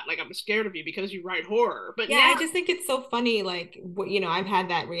my god, like I'm scared of you because you write horror." But Yeah, now, I just think it's so funny. Like, I've had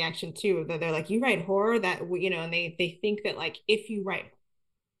that reaction too. That they're like, "You write horror?" And they think that like if you write,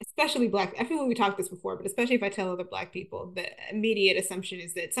 especially black, I feel like we talked this before, but especially if I tell other black people, the immediate assumption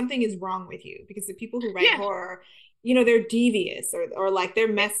is that something is wrong with you because the people who write yeah, horror, they're devious or like they're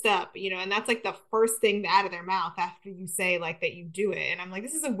messed up, and that's like the first thing out of their mouth after you say like that you do it. And I'm like,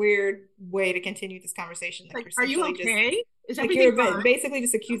 this is a weird way to continue this conversation. Like like, you're are you essentially just okay? Is like everything you're fine? basically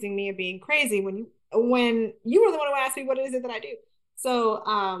just accusing me of being crazy when you were the one who asked me what is it that I do. So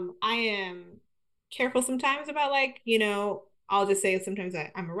I am careful sometimes about like, I'll just say sometimes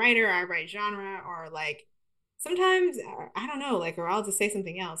I'm a writer, I write genre, or like sometimes I don't know, like, or I'll just say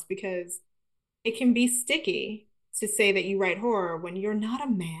something else because it can be sticky to say that you write horror when you're not a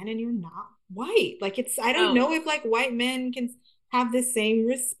man and you're not white. Like I don't Oh, know if like white men can have the same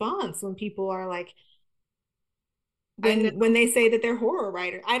response when people are like, I know. when they say that they're horror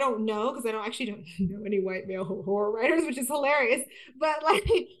writers. I don't know because I don't know any white male horror writers, which is hilarious. But like,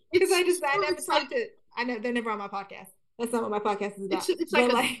 because It's I so never it's like talked to, I know they're never on my podcast. That's not what my podcast is about. it's like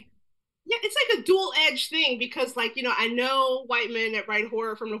But a like, yeah, it's like a dual edged thing because like I know white men that write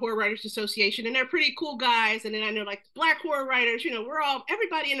horror from the Horror Writers Association and they're pretty cool guys, and then I know like black horror writers. We're all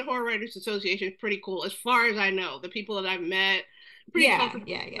everybody in the Horror Writers Association is pretty cool as far as I know. The people that I've met, pretty yeah, comfortable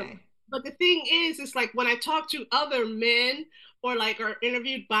yeah, with yeah. them. But the thing is, it's like when I talk to other men or like are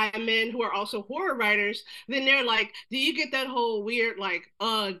interviewed by men who are also horror writers, then they're like, "Do you get that whole weird like,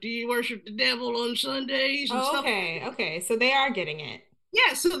 do you worship the devil on Sundays and Oh, stuff?" okay, okay. So they are getting it.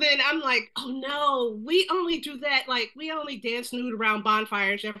 Yeah, so then I'm like, oh no, we only do that. Like, we only dance nude around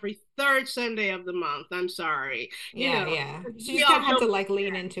bonfires every third Sunday of the month. I'm sorry. Yeah, yeah. She We just kind all of had joke. to like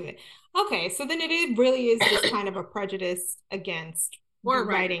lean into it. Okay, so then it really is just kind of a prejudice against Horror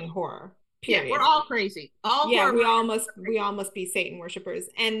writing writers. horror. Yeah, we're Period. all crazy. All Yeah, horror we all writers must are we crazy. all must be Satan worshipers.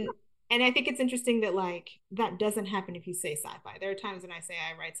 And I think it's interesting that like that doesn't happen if you say sci-fi. There are times when I say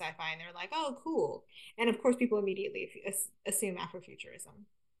I write sci-fi and they're like, "Oh, cool." And of course people immediately assume Afrofuturism.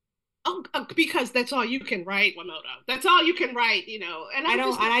 Oh, because that's all you can write, Wamoto. That's all you can write, And I'm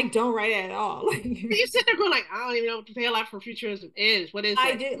just like, I don't write it at all. you sit there going like, I don't even know what the hell Afrofuturism is. What is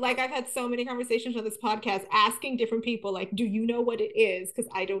I that? did like I've had so many conversations on this podcast asking different people like, "Do you know what it is?" Because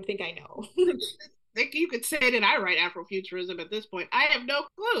I don't think I know. Like you could say that I write Afrofuturism at this point. I have no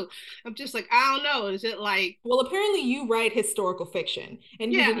clue. I'm just like, I don't know. Is it like, Well, apparently you write historical fiction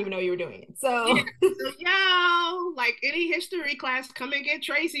and you yeah, didn't even know you were doing it. yeah. So, So yo, like any history class, come and get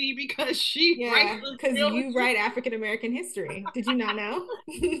Tracy because she writes yeah, the because real you history. write African American history. Did you not know?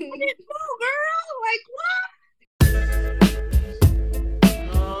 I didn't know, girl. Like what?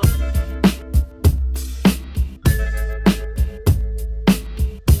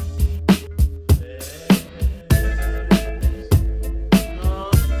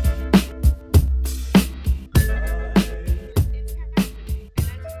 It's happening,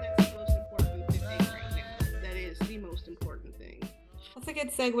 and that's the most important thing right now. That is the most important thing. That's a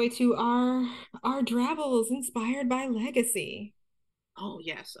good segue to our travels inspired by legacy. Oh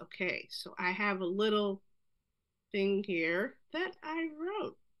yes, okay. So I have a little thing here that I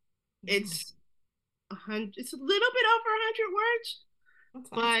wrote. Yeah, It's 100. It's a little bit over 100 words, that's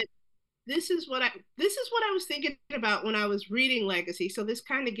fine. but this is what I was thinking about when I was reading Legacy. So this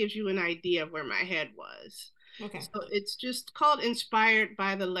kind of gives you an idea of where my head was. Okay. So it's just called Inspired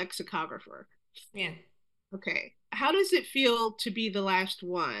by the Lexicographer. Yeah. Okay. How does it feel to be the last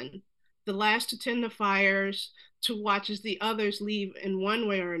one, the last to tend the fires, to watch as the others leave in one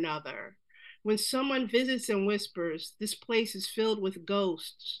way or another? When someone visits and whispers, this place is filled with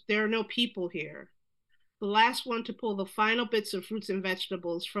ghosts. There are no people here. The last one to pull the final bits of fruits and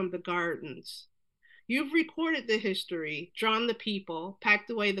vegetables from the gardens. You've recorded the history, drawn the people, packed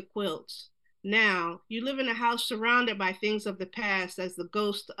away the quilts. Now, you live in a house surrounded by things of the past as the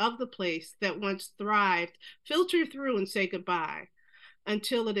ghosts of the place that once thrived filter through and say goodbye.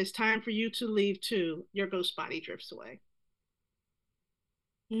 Until it is time for you to leave too, your ghost body drifts away.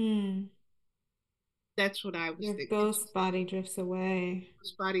 Mm. That's what I was Your thinking. ghost body drifts away.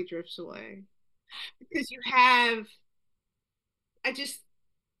 Ghost body drifts away. Because you have, I just,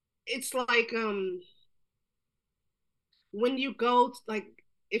 it's like, when you go like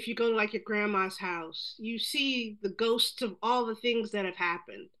if you go to like your grandma's house, you see the ghosts of all the things that have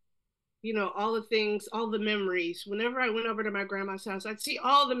happened. All the things, all the memories. Whenever I went over to my grandma's house, I'd see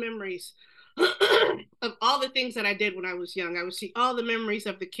all the memories of all the things that I did when I was young. I would see all the memories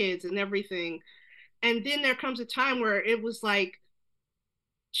of the kids and everything. And then there comes a time where it was like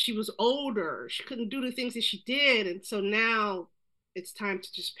she was older. She couldn't do the things that she did. And so now it's time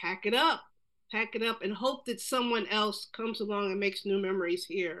to just pack it up. pack it up, and hope that someone else comes along and makes new memories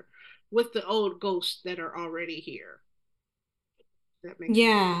here with the old ghosts that are already here. That makes sense.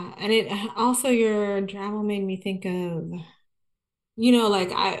 Yeah, and it also your travel made me think of,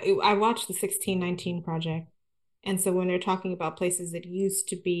 like I watched the 1619 project. And so when they're talking about places that used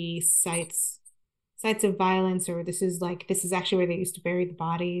to be sites of violence, or this is actually where they used to bury the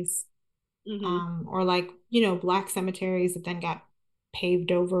bodies, Mm-hmm. or black cemeteries that then got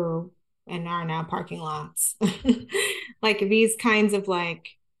paved over and are now parking lots. Like these kinds of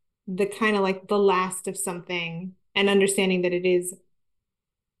the kind of like the last of something, and understanding that it is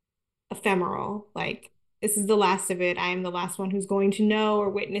ephemeral. Like, this is the last of it. I am the last one who's going to know or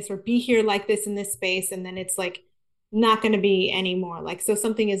witness or be here like this in this space. And then it's like not going to be anymore. Like, so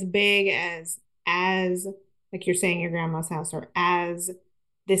something as big as like you're saying, your grandma's house, or as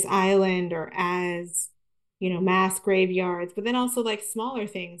this island, or as, mass graveyards, but then also like smaller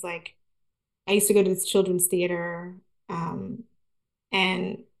things. Like, I used to go to this children's theater,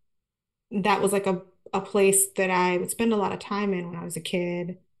 and that was like a place that I would spend a lot of time in when I was a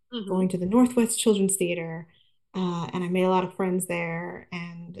kid, Mm-hmm. going to the Northwest Children's Theater. And I made a lot of friends there,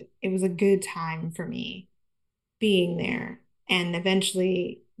 and it was a good time for me being there. And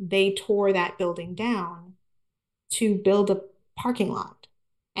eventually they tore that building down to build a parking lot.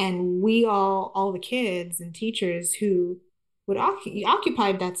 And we all the kids and teachers who would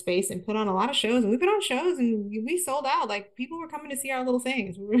occupied that space and put on a lot of shows. And we put on shows and we sold out. Like, people were coming to see our little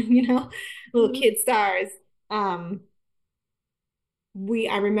things. We were, little Mm-hmm. kid stars. Um,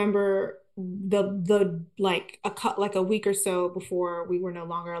 I remember the like a week or so before we were no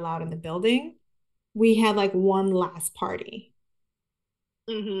longer allowed in the building, we had like one last party,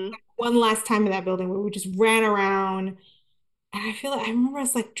 Mm-hmm. one last time in that building where we just ran around. And I feel like I remember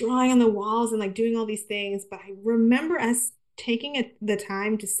us like drawing on the walls and like doing all these things, but I remember us taking the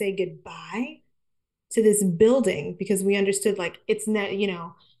time to say goodbye to this building, because we understood like it's not,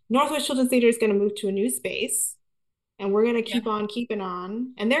 Northwest Children's Theater is going to move to a new space, and we're going to Yeah. keep on keeping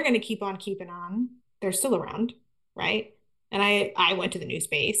on, and they're going to keep on keeping on. They're still around, right? And I went to the new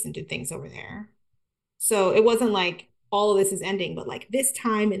space and did things over there. So it wasn't like all of this is ending, but like this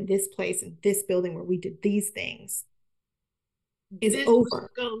time in this place in this building where we did these things is This was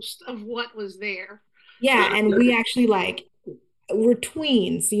over. the ghost of what was there. Yeah, and we actually like we're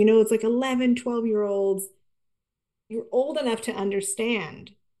tweens. So, it's like 11, 12-year olds. You're old enough to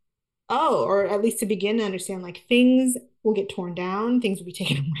understand. Oh, or at least to begin to understand, like, things will get torn down, things will be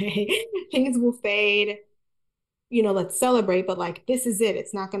taken away, things will fade. Let's celebrate, but like this is it.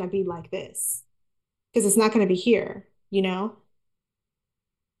 It's not going to be like this because it's not going to be here,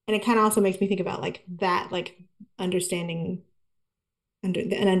 And it kind of also makes me think about like that, like understanding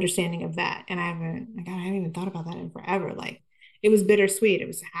an understanding of that. And I haven't even thought about that in forever. Like, it was bittersweet. It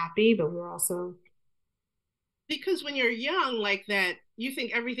was happy, but we were also, Because when you're young like that, you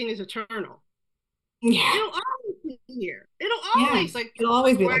think everything is eternal. yeah, It'll always be here. It'll yeah, always like it'll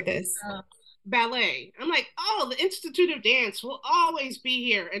always be where like this. ballet. I'm like, oh, the Institute of Dance will always be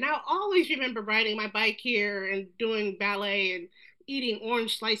here, and I'll always remember riding my bike here and doing ballet and eating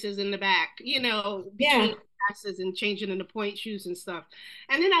orange slices in the back, Yeah, between classes and changing into point shoes and stuff.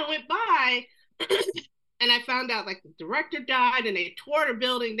 And then I went by, and I found out like the director died, and they tore the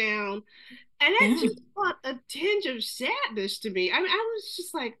building down, and that yeah. just brought a tinge of sadness to me. I mean, I was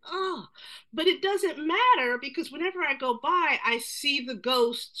just like, oh, but it doesn't matter because whenever I go by, I see the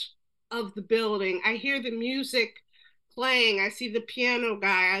ghost of the building. I hear the music playing. I see the piano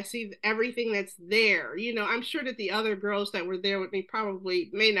guy. I see everything that's there. I'm sure that the other girls that were there with me probably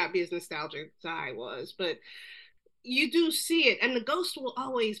may not be as nostalgic as I was, but you do see it, and the ghost will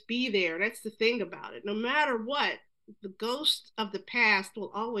always be there. That's the thing about it. No matter what, the ghost of the past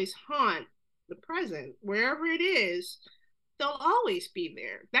will always haunt the present, wherever it is. They'll always be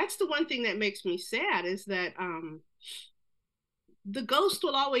there. That's the one thing that makes me sad is that the ghost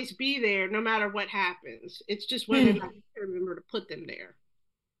will always be there no matter what happens. It's just whether or Hmm. not you remember to put them there.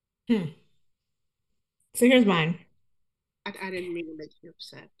 Hmm. So here's mine. I didn't mean to make you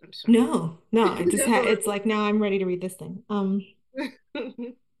upset. I'm sorry. No, no, it's like now I'm ready to read this thing.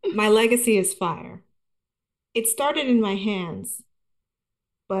 My legacy is fire. It started in my hands,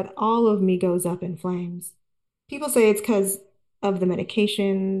 but all of me goes up in flames. People say it's because of the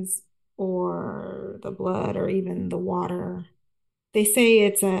medications or the blood or even the water. They say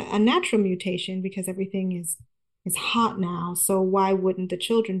it's a natural mutation because everything is hot now, so why wouldn't the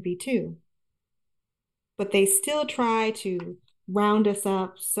children be too? But they still try to round us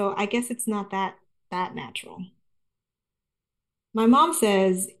up, so I guess it's not that natural. My mom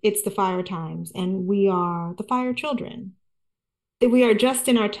says it's the fire times and we are the fire children. We are just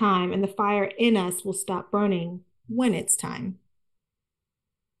in our time, and the fire in us will stop burning when it's time.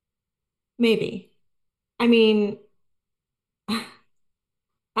 Maybe. I mean,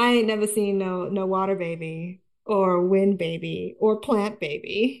 I ain't never seen no water baby or wind baby or plant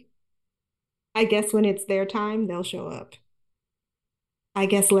baby. I guess when it's their time, they'll show up. I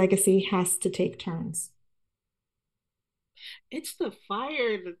guess legacy has to take turns. It's the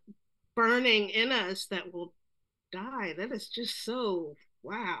fire burning in us that will die. That is just so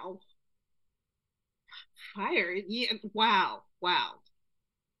wow. Fire. Yeah. Wow. Wow.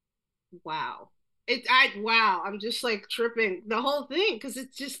 Wow. Wow. I'm just like tripping the whole thing because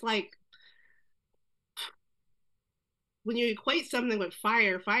it's just like when you equate something with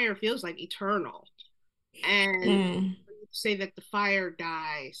fire, fire feels like eternal. And Mm. say that the fire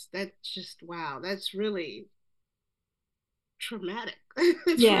dies. That's just wow. That's really traumatic.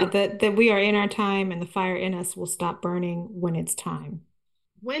 It's Yeah, really that we are in our time and the fire in us will stop burning when it's time.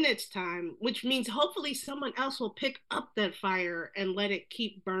 when it's time, which means hopefully someone else will pick up that fire and let it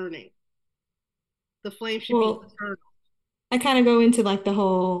keep burning. The flame should be Well, eternal. I kind of go into like the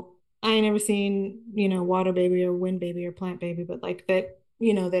whole I ain't never seen, water baby or wind baby or plant baby, but like that,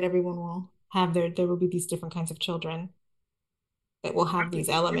 that everyone will have there will be these different kinds of children that will have these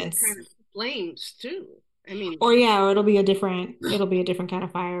Probably different elements. kind of flames too. I mean, Or yeah, or it'll be a different kind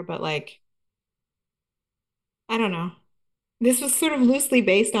of fire, but like I don't know. This was sort of loosely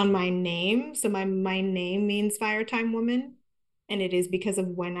based on my name. So my name means Firetime Woman, and it is because of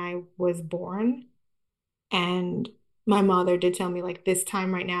when I was born. And my mother did tell me like this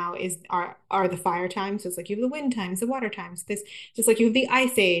time right now are the fire times. So it's like you have the wind times, the water times, this just like you have the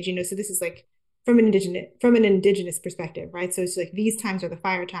ice age, so this is like from an indigenous perspective, right? So it's like these times are the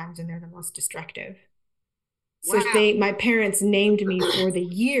fire times and they're the most destructive. So wow. my parents named me for the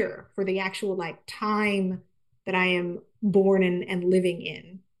year, for the actual like time that I am born and living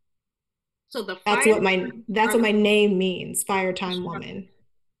in. So the That's fire what my that's are what the my most name means, fire time destructive. woman.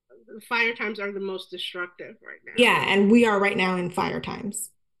 The fire times are the most destructive right now. Yeah, and we are right now in fire times.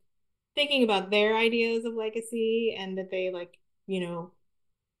 Thinking about their ideas of legacy and that they like, you know,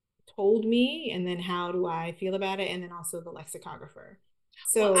 told me, and then how do I feel about it, and then also the lexicographer.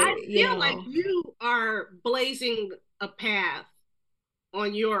 Well, So, I feel like you are blazing a path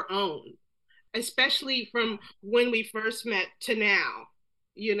on your own, especially from when we first met to now.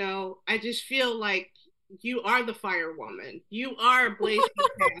 I just feel like you are the fire woman. You are blazing the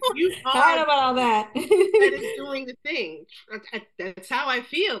path. You I don't are know about all that. that is doing the thing. That's how I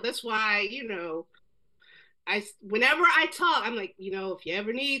feel. That's why, whenever I talk, I'm like, if you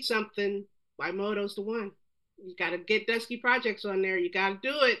ever need something, Waimoto's the one. You got to get Dusky Projects on there. You got to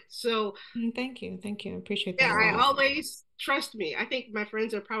do it. So Thank you. Thank you. I appreciate that yeah, a I lot. always trust me. I think my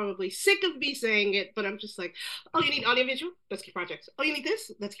friends are probably sick of me saying it, but I'm just like, oh, you need audiovisual? Let's get projects. Oh, you need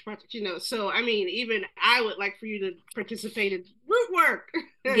this? Let's get projects. So I mean, even I would like for you to participate in root work.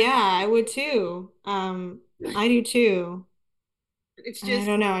 Yeah, I would too. I do too. It's And I just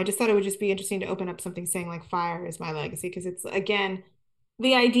don't know. I just thought it would just be interesting to open up something saying like fire is my legacy because it's again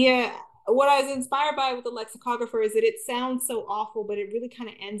the idea. What I was inspired by with the lexicographer is that it sounds so awful, but it really kind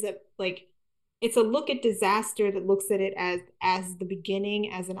of ends up like it's a look at disaster that looks at it as the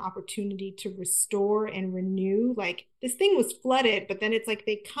beginning, as an opportunity to restore and renew. Like this thing was flooded, but then it's like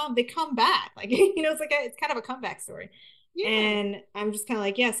they come back. Like it's like it's kind of a comeback story. yeah. And I'm just kind of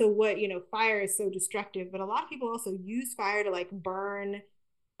like, yeah, so what, fire is so destructive, but a lot of people also use fire to like burn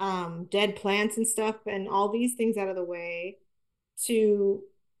dead plants and stuff and all these things out of the way to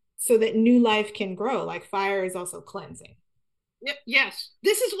so that new life can grow. Like fire is also cleansing. Yes,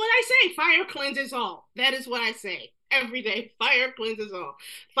 this is what I say. Fire cleanses all. That is what I say every day. Fire cleanses all.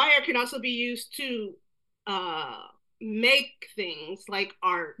 Fire can also be used to uh, make things like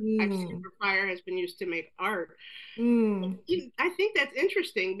art. I've seen Mm. where fire has been used to make art. Mm. I think that's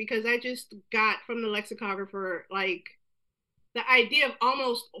interesting because I just got from the lexicographer like the idea of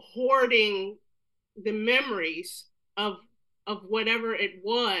almost hoarding the memories of whatever it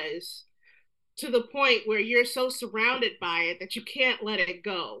was to the point where you're so surrounded by it that you can't let it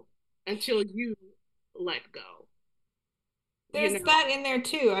go until you let go. You There's know, that in there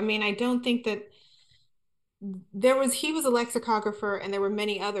too. I mean, I don't think that he was a lexicographer and there were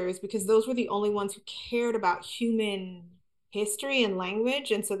many others because those were the only ones who cared about human history and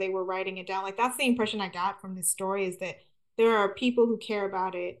language, and so they were writing it down. Like that's the impression I got from this story, is that there are people who care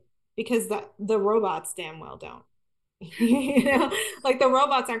about it because the robots damn well don't. you know like the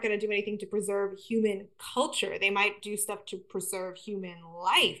robots aren't going to do anything to preserve human culture. They might do stuff to preserve human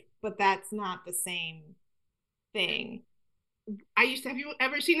life, but that's not the same thing. have you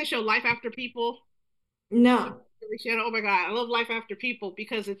ever seen the show Life After People? No. Oh my God, I love Life After People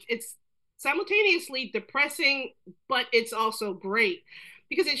because it's simultaneously depressing, but it's also great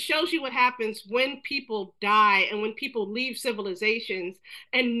because it shows you what happens when people die and when people leave civilizations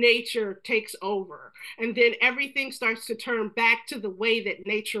and nature takes over. And then everything starts to turn back to the way that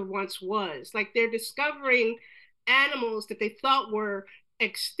nature once was. Like they're discovering animals that they thought were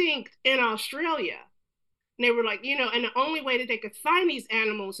extinct in Australia. And they were like, and the only way that they could find these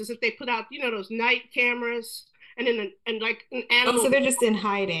animals is if they put out, those night cameras and like an Oh, so animal. they're just in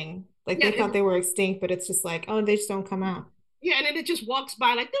hiding. Like they Yeah, thought they were extinct, but it's just like, oh, they just don't come out. yeah, and then it just walks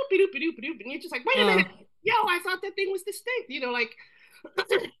by like doopy doopy doopy doop, and you're just like, wait a minute, Oh, yo, I thought that thing was distinct.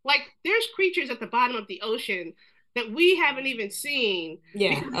 Like there's creatures at the bottom of the ocean that we haven't even seen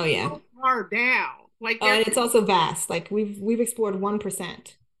yeah. because Oh, it's yeah. so far down. Like Oh, and it's also vast. Like we've explored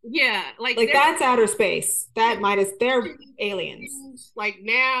 1%. yeah, like Like they're that's outer space. yeah, That might as they're catching aliens. things like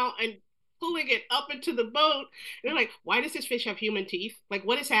now and pulling it up into the boat. And they're like, why does this fish have human teeth? Like,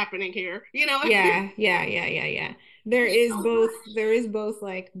 what is happening here? Yeah, yeah, yeah, yeah, yeah. There's so much. There is both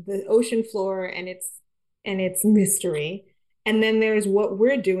like the ocean floor and its mystery. And then there's what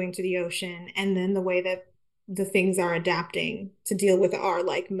we're doing to the ocean and then the way that the things are adapting to deal with our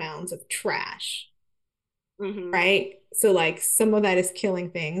like mounds of trash. Mm-hmm. Right? So like some of that is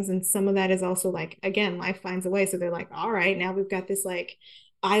killing things and some of that is also like again, life finds a way. So they're like, all right, now we've got this like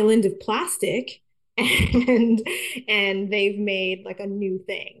island of plastic and they've made like a new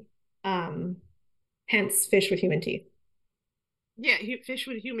thing. Um, hence fish with human teeth. Yeah, fish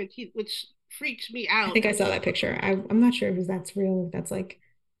with human teeth, which freaks me I out. think I saw that picture. I'm not sure if that's real, if that's like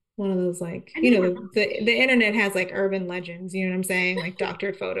one of those like, I you know, never the internet has like urban legends, you know what I'm saying? Like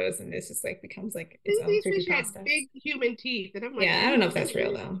doctored photos and this just like becomes like its knew own these fish had creepypasta. big human teeth, and I'm like, Yeah, I don't know if that's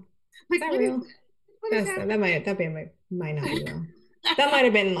real though. Is like that what is real? what is That might not be real. That might happening?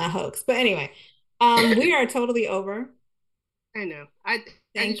 have been a hoax. But anyway, we are totally over. I know. I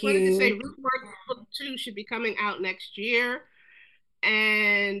Thank just wanted to say you. Root Work Book 2 should be coming out next year.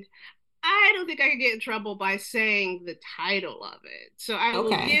 And I don't think I could get in trouble by saying the title of it. So I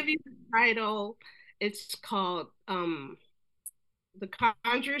will Okay. give you the title. It's called The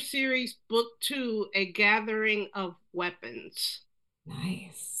Conjure Series Book 2, A Gathering of Weapons.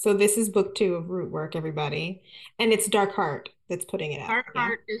 Nice. So this is book 2 of Root Work, everybody. And it's Dark Heart that's putting it out. Dark Yeah.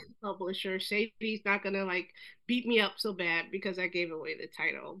 Heart is the publisher. Sadie's not gonna like beat me up so bad because I gave away the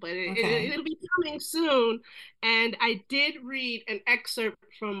title, but Okay. it'll be coming soon. And I did read an excerpt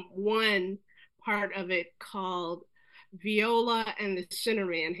from one part of it called Viola and the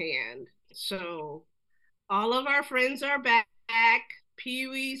Cinnamon Hand. So all of our friends are back. Pee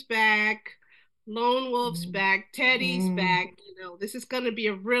Wee's back. Lone Wolf's Mm. back. Teddy's Mm. back. This is going to be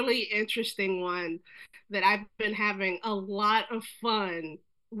a really interesting one that I've been having a lot of fun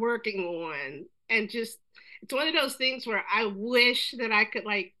working on. And just, it's one of those things where I wish that I could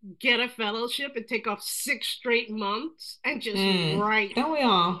like get a fellowship and take off 6 straight months and just Mm. write. Don't we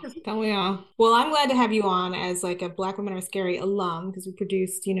all? Don't we all? Well, I'm glad to have you on as like a Black Women Are Scary alum because we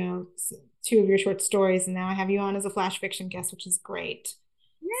produced, you know, 2 of your short stories, and now I have you on as a flash fiction guest, which is great.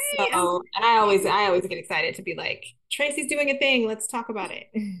 Yay, I'm So, and I always get excited to be like, Tracy's doing a thing. Let's talk about it.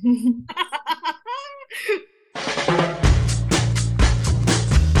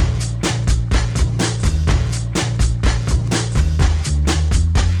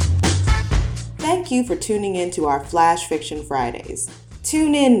 Thank you for tuning in to our Flash Fiction Fridays.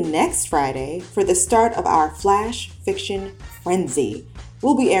 Tune in next Friday for the start of our Flash Fiction Frenzy.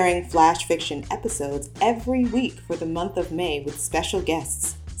 We'll be airing Flash Fiction episodes every week for the month of May with special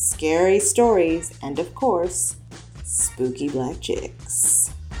guests, scary stories, and of course, spooky black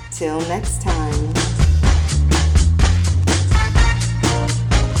chicks. Till next time.